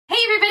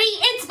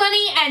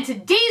and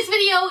today's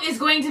video is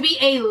going to be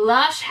a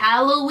Lush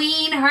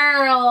Halloween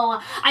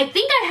haul. I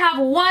think I have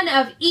one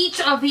of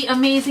each of the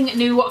amazing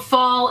new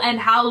fall and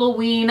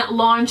Halloween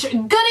launch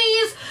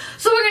goodies.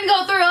 So we're gonna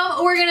go through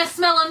them, we're gonna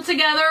smell them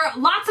together.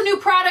 Lots of new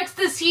products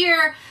this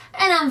year,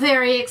 and I'm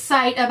very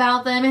excited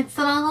about them. It's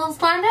the most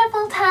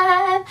wonderful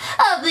time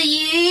of the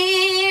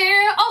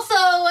year.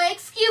 Also,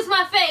 excuse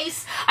my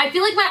face. I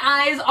feel like my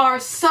eyes are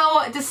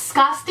so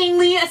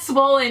disgustingly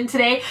swollen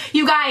today.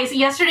 You guys,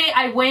 yesterday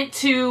I went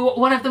to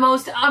one of the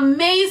most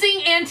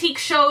amazing antique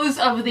shows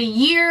of the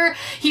year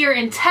here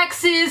in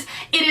Texas.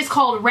 It is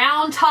called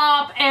Round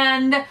Top,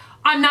 and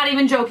I'm not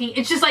even joking.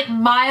 It's just like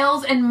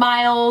miles and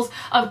miles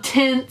of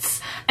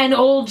tents and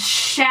old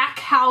shack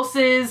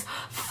houses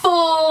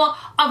full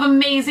of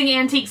amazing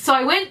antiques. So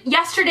I went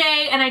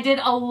yesterday and I did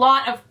a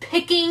lot of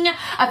picking.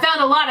 I found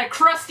a lot of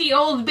crusty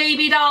old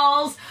baby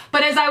dolls,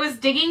 but as I was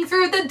digging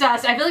through the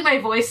dust, I feel like my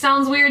voice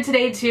sounds weird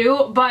today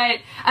too,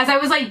 but as I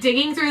was like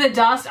digging through the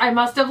dust, I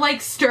must have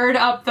like stirred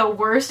up the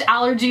worst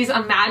allergies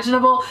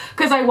imaginable,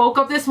 because I woke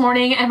up this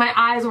morning and my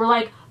eyes were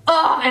like,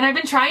 ugh, and I've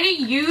been trying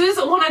to use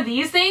one of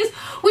these things,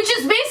 which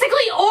is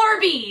basically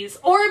Orbeez.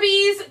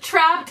 Orbeez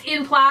trapped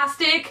in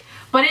plastic,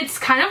 but it's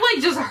kind of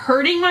like just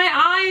hurting my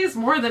eyes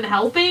more than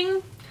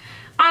helping.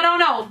 I don't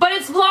know, but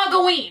it's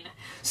Vlogoween.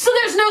 So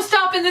there's no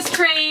stopping this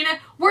train.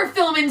 We're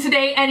filming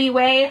today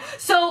anyway.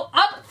 So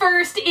up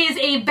first is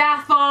a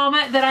bath bomb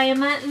that I am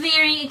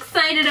very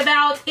excited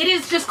about. It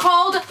is just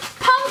called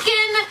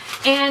Pumpkin,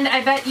 and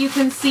I bet you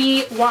can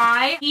see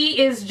why.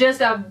 He is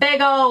just a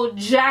big old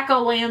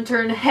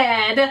jack-o'-lantern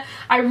head.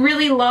 I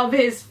really love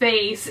his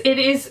face. It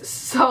is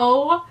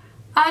so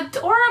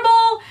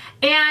adorable,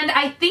 and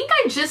I think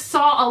I just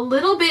saw a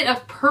little bit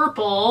of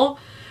purple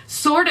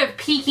sort of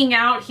peeking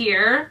out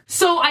here.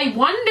 So I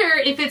wonder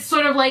if it's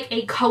sort of like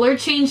a color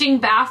changing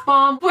bath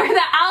bomb where the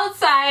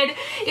outside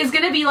is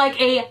gonna be like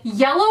a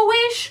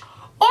yellowish,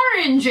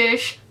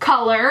 orangish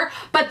color,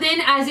 but then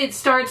as it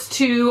starts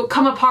to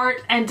come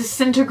apart and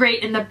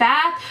disintegrate in the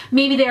bath,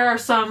 maybe there are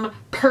some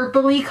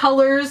purpley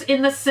colors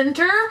in the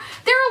center.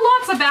 There are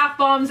lots of bath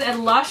bombs at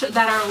Lush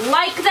that are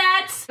like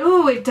that.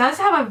 Ooh, it does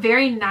have a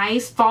very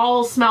nice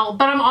fall smell,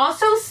 but I'm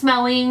also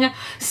smelling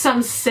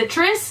some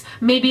citrus,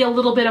 maybe a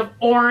little bit of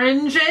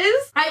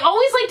oranges. I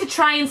always like to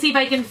try and see if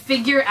I can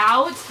figure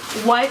out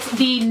what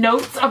the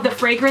notes of the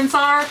fragrance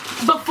are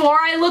before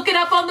I look it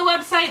up on the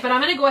website, but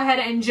I'm gonna go ahead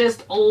and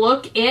just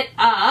look it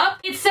up.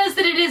 It says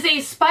that it is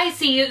a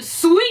spicy,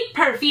 sweet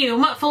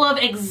perfume full of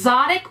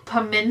exotic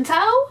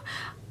pimento.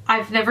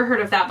 I've never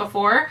heard of that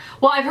before.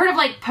 Well, I've heard of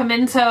like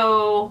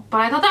pimento, but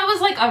I thought that was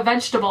like a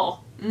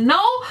vegetable.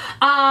 No.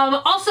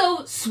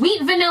 Also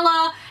sweet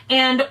vanilla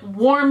and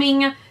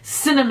warming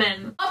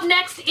cinnamon. Up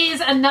next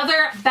is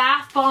another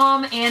bath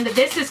bomb, and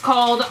this is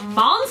called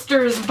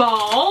Monsters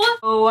Ball.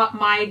 Oh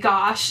my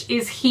gosh,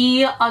 is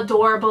he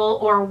adorable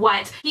or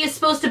what? He is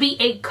supposed to be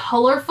a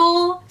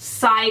colorful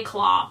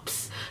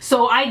cyclops.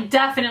 So I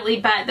definitely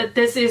bet that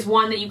this is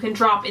one that you can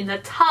drop in the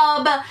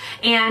tub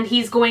and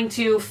he's going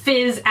to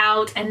fizz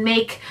out and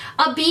make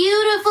a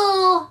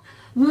beautiful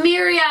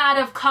myriad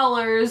of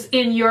colors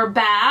in your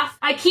bath.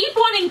 I keep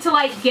wanting to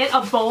like get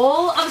a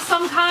bowl of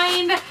some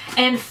kind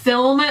and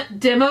film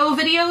demo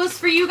videos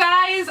for you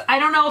guys. I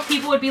don't know if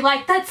people would be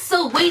like, that's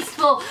so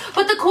wasteful,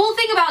 but the cool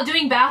thing about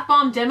doing bath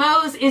bomb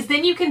demos is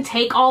then you can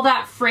take all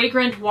that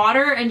fragrant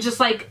water and just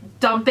like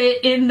dump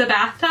it in the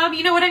bathtub,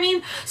 you know what I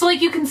mean? So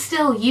like you can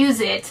still use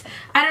it.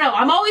 I don't know,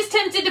 I'm always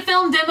tempted to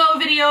film demo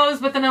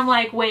videos, but then I'm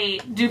like,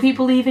 wait, do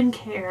people even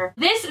care?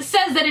 This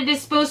says that it is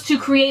supposed to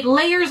create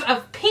layers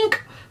of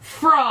pink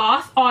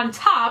froth on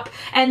top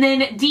and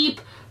then deep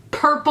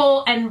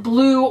purple and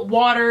blue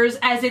waters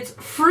as its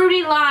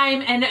fruity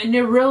lime and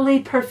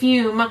neroli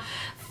perfume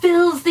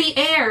fills the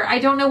air. I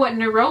don't know what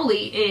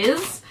neroli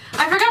is.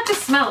 I forgot to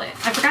smell it.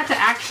 I forgot to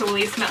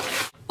actually smell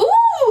it.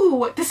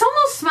 Ooh, this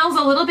almost smells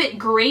a little bit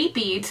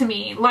grapey to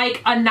me,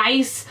 like a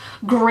nice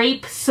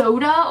grape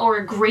soda or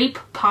a grape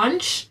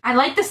punch. I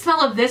like the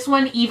smell of this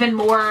one even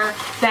more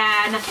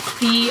than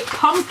the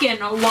pumpkin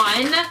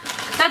one.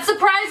 That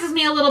surprises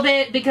me a little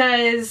bit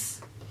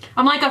because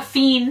I'm like a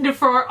fiend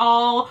for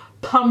all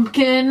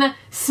pumpkin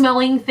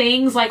smelling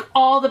things, like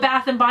all the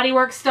Bath and Body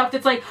Works stuff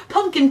that's like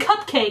pumpkin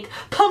cupcake,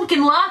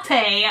 pumpkin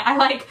latte. I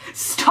like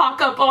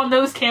stock up on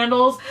those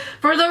candles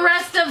for the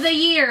rest of the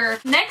year.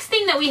 Next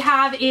thing that we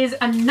have is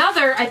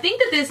another, I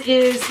think that this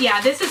is, yeah,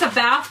 this is a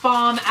bath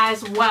bomb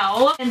as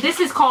well, and this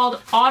is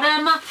called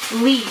Autumn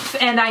Leaf,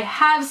 and I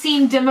have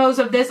seen demos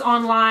of this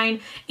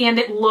online and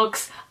it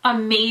looks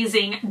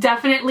amazing.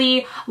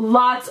 Definitely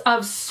lots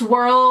of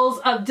swirls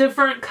of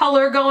different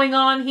color going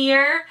on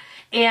here,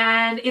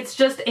 and it's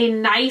just a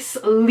nice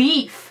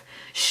leaf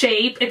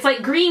shape. It's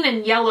like green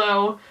and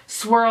yellow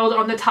swirled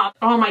on the top.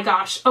 Oh my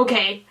gosh.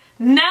 Okay.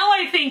 Now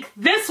I think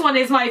this one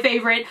is my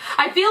favorite.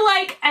 I feel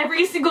like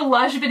every single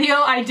Lush video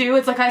I do,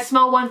 it's like I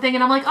smell one thing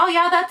and I'm like, oh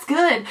yeah, that's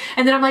good.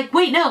 And then I'm like,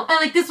 wait, no, I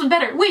like this one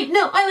better. Wait,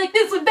 no, I like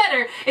this one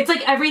better. It's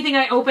like everything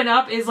I open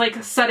up is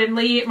like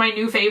suddenly my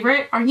new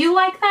favorite. Are you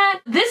like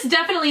that? This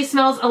definitely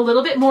smells a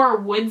little bit more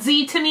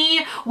woodsy to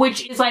me,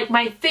 which is like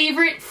my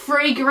favorite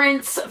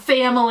fragrance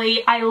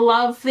family. I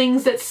love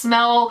things that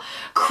smell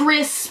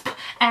crisp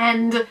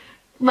and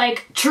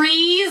like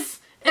trees.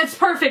 It's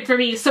perfect for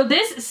me. So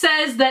this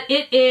says that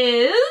it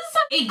is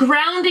a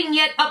grounding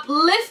yet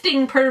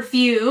uplifting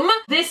perfume.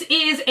 This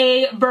is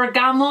a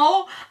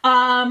bergamot,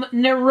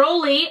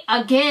 neroli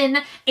again,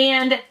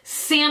 and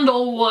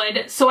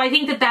sandalwood. So I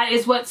think that that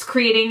is what's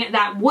creating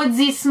that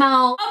woodsy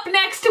smell. Up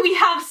next we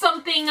have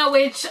something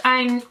which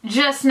I'm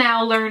just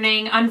now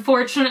learning,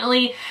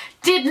 unfortunately,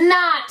 did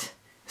not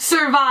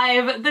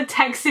survive the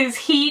Texas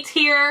heat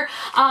here.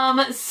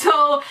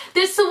 So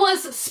this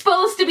was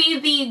supposed to be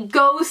the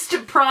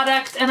Ghost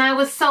product and I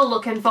was so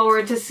looking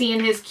forward to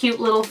seeing his cute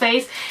little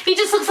face. He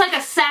just looks like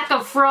a sack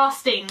of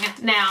frosting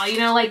now, you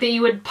know, like that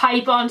you would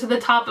pipe onto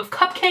the top of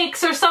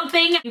cupcakes or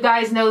something. You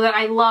guys know that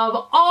I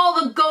love all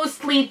the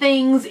ghostly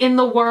things in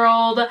the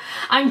world.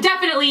 I'm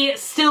definitely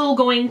still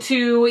going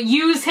to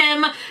use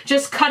him,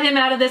 just cut him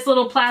out of this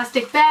little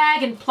plastic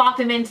bag and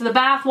plop him into the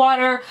bath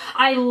water.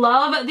 I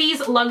love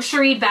these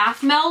luxury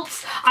bath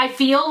melts. I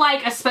feel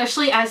like,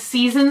 especially as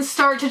seasons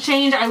start to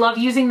change, I love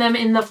using them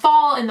in the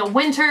fall, in the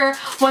winter.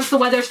 Once the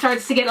weather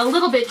starts to get a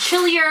little bit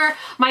chillier,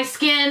 my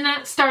skin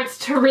starts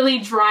to really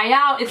dry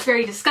out. It's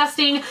very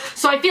disgusting.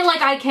 So I feel like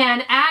I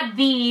can add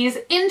these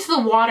into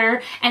the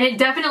water and it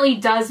definitely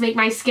does make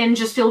my skin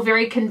just feel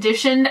very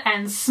conditioned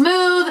and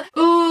smooth.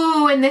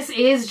 Ooh, and this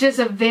is just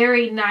a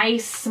very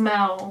nice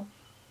smell.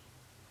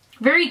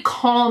 Very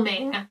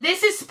calming.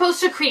 This is supposed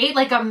to create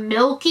like a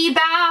milky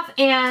bath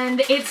and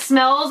it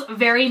smells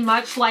very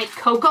much like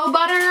cocoa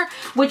butter,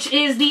 which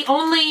is the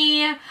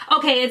only,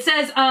 okay, it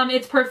says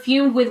it's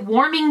perfumed with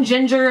warming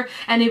ginger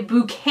and a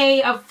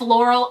bouquet of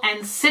floral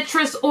and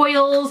citrus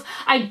oils.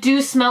 I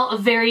do smell a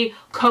very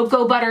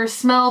cocoa butter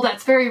smell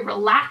that's very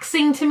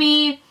relaxing to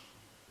me.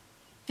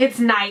 It's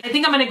nice. I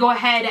think I'm gonna go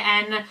ahead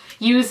and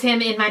use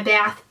him in my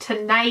bath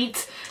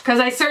tonight because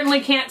I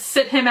certainly can't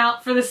sit him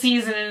out for the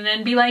season and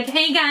then be like,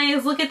 hey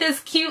guys, look at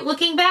this cute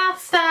looking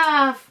bath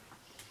stuff.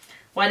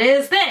 What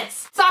is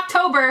this? It's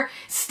October,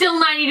 still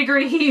 90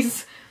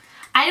 degrees.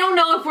 I don't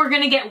know if we're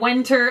gonna get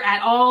winter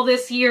at all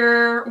this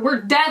year.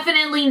 We're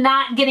definitely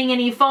not getting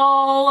any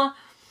fall.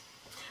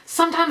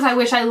 Sometimes I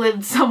wish I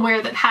lived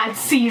somewhere that had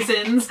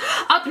seasons.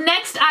 Up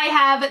next, I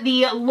have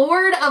the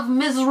Lord of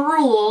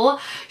Misrule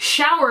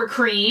shower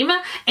cream,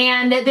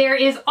 and there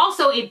is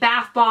also a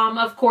bath bomb,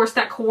 of course,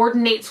 that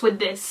coordinates with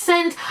this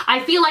scent.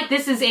 I feel like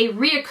this is a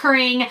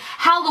reoccurring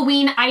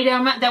Halloween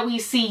item that we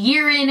see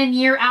year in and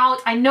year out.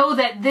 I know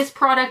that this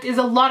product is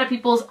a lot of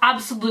people's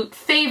absolute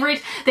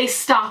favorite. They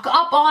stock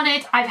up on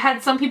it. I've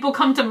had some people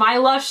come to my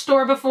Lush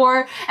store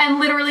before and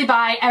literally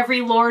buy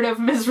every Lord of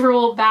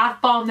Misrule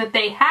bath bomb that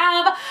they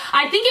have.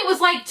 I think it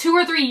was like 2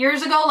 or 3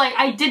 years ago, like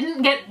I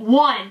didn't get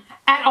one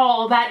at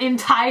all that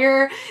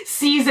entire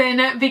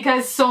season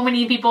because so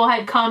many people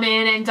had come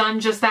in and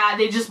done just that.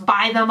 They just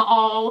buy them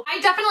all.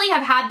 I definitely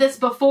have had this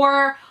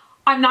before.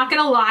 I'm not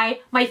gonna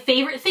lie, my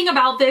favorite thing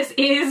about this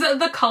is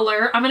the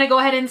color. I'm gonna go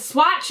ahead and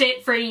swatch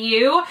it for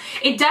you.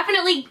 It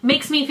definitely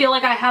makes me feel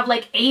like I have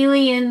like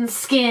alien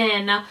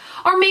skin,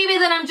 or maybe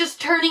that I'm just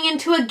turning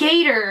into a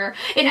gator.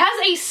 It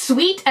has a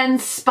sweet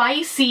and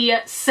spicy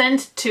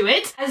scent to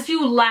it. As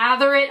you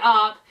lather it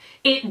up,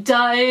 it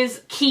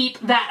does keep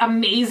that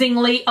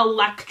amazingly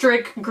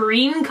electric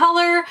green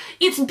color.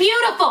 It's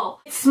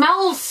beautiful. It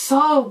smells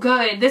so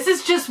good. This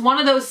is just one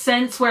of those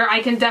scents where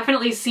I can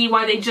definitely see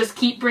why they just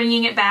keep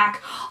bringing it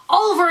back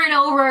over and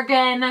over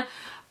again,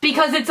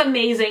 because it's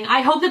amazing.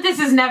 I hope that this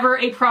is never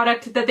a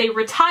product that they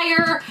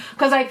retire,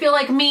 because I feel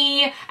like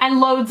me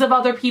and loads of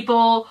other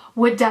people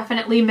would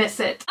definitely miss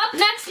it. Up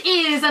next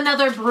is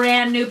another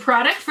brand new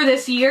product for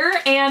this year,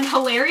 and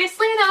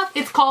hilariously enough,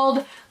 it's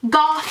called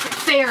Goth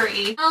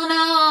Fairy. Oh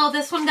no,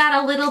 this one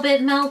got a little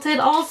bit melted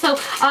also.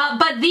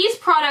 But these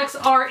products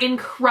are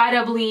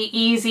incredibly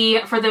easy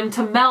for them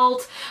to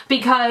melt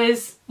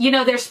because, you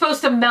know, they're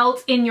supposed to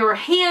melt in your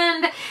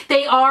hand.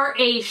 They are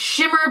a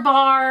shimmer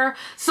bar,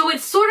 so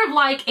it's sort of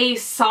like a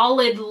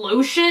solid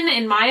lotion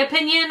in my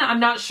opinion.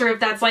 I'm not sure if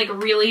that's like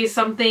really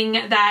something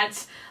that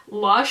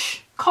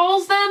Lush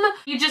calls them.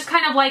 You just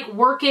kind of like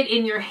work it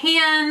in your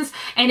hands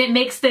and it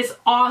makes this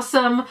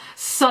awesome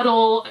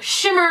subtle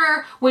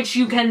shimmer, which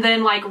you can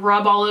then like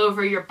rub all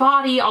over your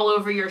body, all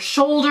over your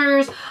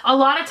shoulders. A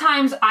lot of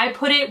times I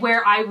put it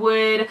where I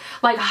would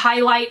like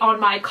highlight on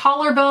my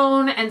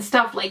collarbone and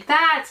stuff like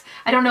that.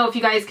 I don't know if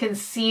you guys can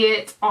see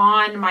it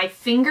on my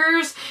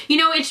fingers. You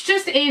know, it's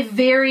just a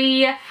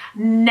very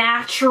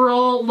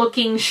natural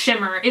looking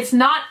shimmer. It's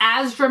not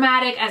as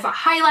dramatic as a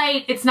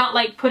highlight. It's not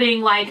like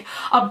putting like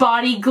a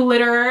body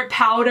glitter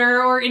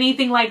powder or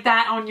anything like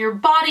that on your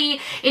body.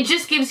 It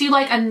just gives you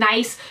like a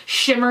nice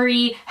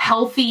shimmery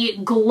healthy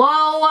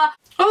glow.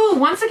 Oh,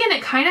 once again,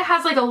 it kind of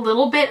has like a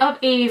little bit of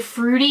a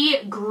fruity,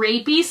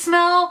 grapey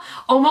smell.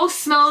 Almost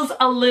smells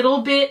a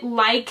little bit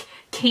like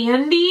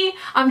candy.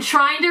 I'm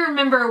trying to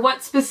remember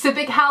what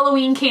specific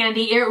Halloween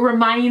candy it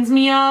reminds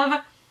me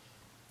of,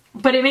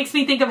 but it makes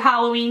me think of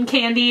Halloween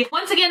candy.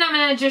 Once again, I'm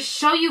gonna just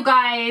show you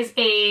guys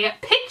a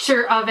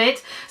picture of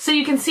it so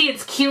you can see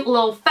its cute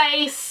little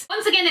face.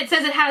 Once again, it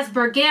says it has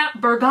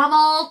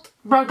bergamot,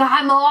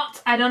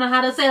 I don't know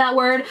how to say that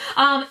word,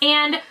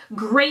 and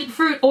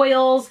grapefruit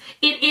oils.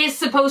 It is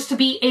supposed to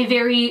be a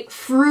very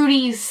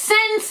fruity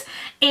scent,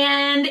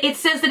 and it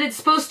says that it's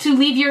supposed to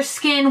leave your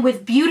skin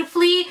with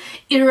beautifully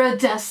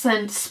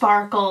iridescent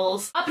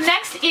sparkles. Up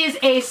next is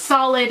a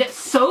solid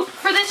soap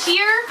for this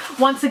year.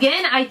 Once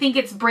again, I think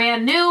it's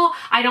brand new.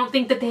 I don't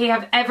think that they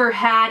have ever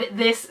had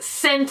this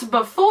scent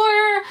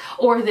before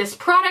or this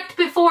product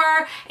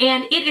before,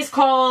 and it is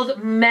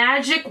called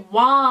Magic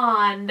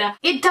Wand.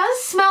 It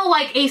does smell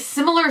like a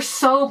similar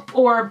soap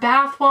or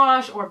bath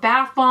wash or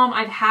bath bomb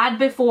I've had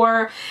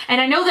before,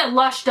 and I know that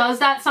Lush does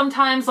that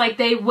sometimes, like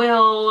they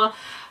will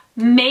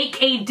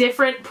make a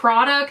different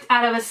product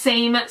out of a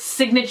same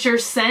signature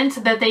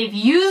scent that they've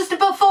used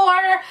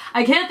before.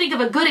 I can't think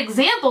of a good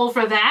example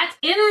for that.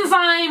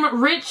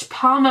 Enzyme Rich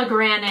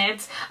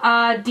Pomegranate,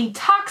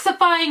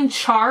 detoxifying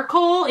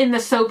charcoal in the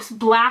soap's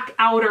black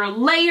outer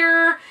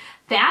layer.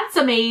 That's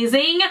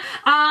amazing.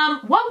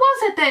 What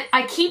was it that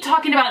I keep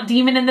talking about?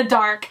 Demon in the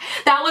Dark.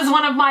 That was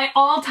one of my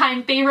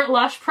all-time favorite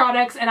Lush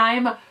products, and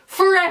I'm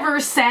forever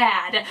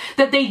sad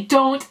that they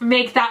don't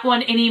make that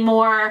one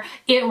anymore.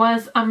 It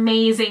was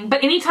amazing.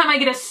 But anytime I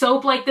get a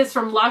soap like this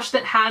from Lush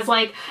that has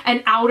like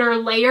an outer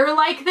layer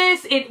like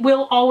this, it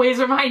will always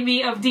remind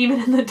me of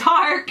Demon in the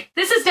Dark.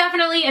 This is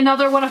definitely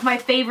another one of my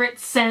favorite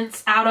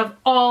scents out of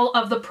all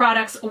of the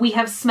products we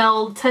have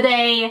smelled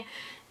today.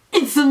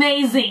 It's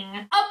amazing.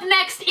 Up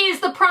next is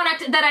the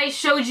product that I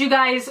showed you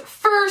guys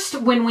first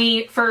when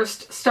we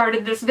first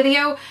started this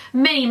video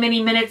many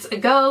minutes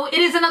ago. It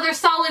is another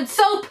solid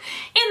soap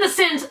in the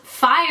scent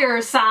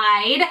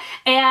Fireside,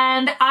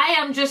 and I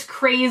am just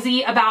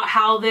crazy about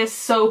how this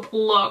soap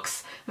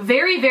looks.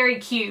 Very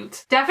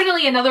cute.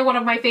 Definitely another one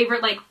of my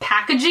favorite like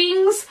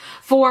packagings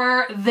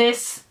for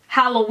this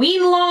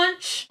Halloween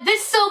launch.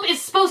 This soap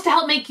is supposed to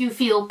help make you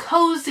feel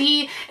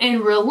cozy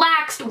and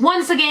relaxed.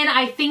 Once again,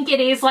 I think it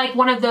is like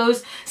one of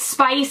those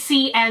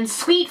spicy and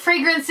sweet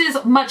fragrances,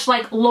 much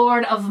like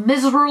Lord of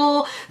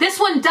Misrule. This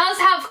one does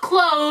have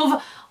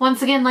clove,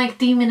 once again like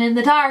Demon in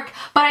the Dark,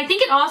 but I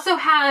think it also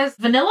has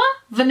vanilla?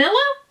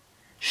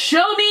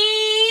 Show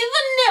me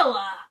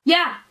vanilla!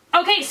 Yeah,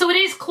 okay, so it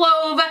is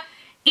clove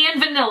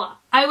and vanilla.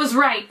 I was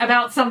right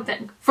about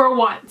something for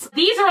once.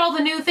 These are all the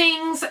new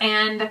things,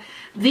 and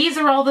these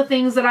are all the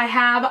things that I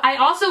have. I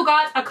also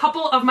got a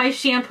couple of my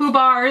shampoo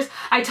bars.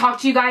 I talk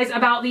to you guys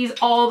about these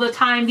all the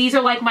time. These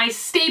are like my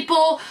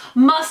staple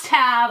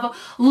must-have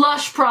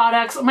Lush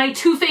products. My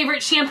two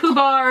favorite shampoo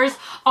bars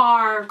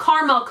are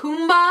Caramel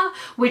Kumba,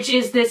 which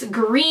is this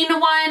green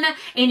one,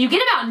 and you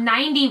get about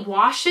 90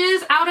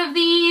 washes out of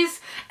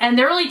these, and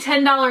they're only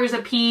 $10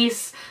 a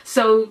piece.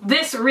 So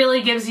this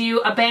really gives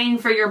you a bang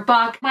for your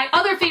buck. My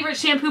other favorite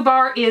shampoo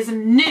bar is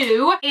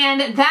new,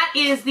 and that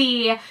is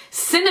the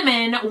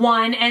cinnamon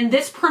one, and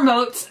this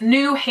promotes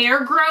new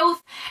hair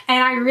growth,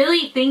 and I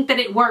really think that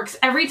it works.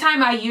 Every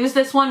time I use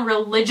this one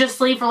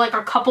religiously for like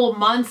a couple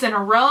months in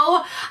a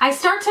row, I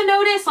start to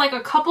notice like a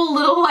couple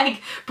little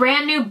like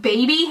brand new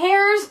baby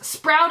hairs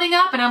sprouting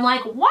up, and I'm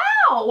like,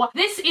 wow!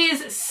 This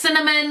is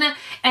cinnamon,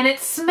 and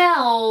it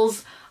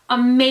smells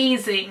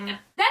amazing.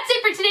 That's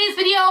it for today's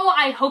video.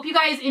 I hope you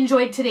guys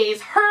enjoyed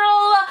today's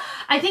haul.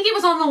 I think it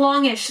was on the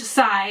longish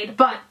side,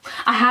 but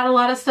I had a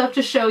lot of stuff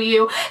to show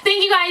you.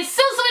 Thank you guys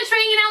so much for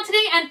hanging out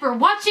today and for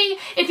watching.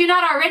 If you're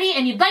not already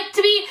and you'd like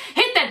to be,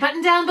 hit that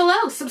button down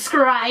below,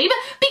 subscribe,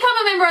 become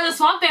a member of the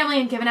Swamp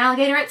Family, and give an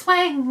alligator its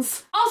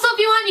wings. Also, if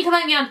you want, you can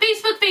find me on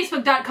Facebook,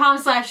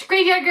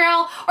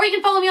 facebook.com/graveyardgirl, or you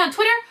can follow me on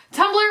Twitter,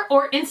 Tumblr,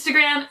 or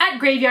Instagram at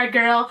Graveyard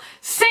Girl.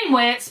 Same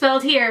way it's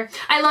spelled here.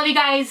 I love you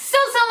guys so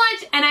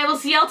much, and I will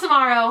see y'all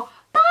tomorrow.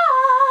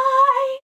 Bye!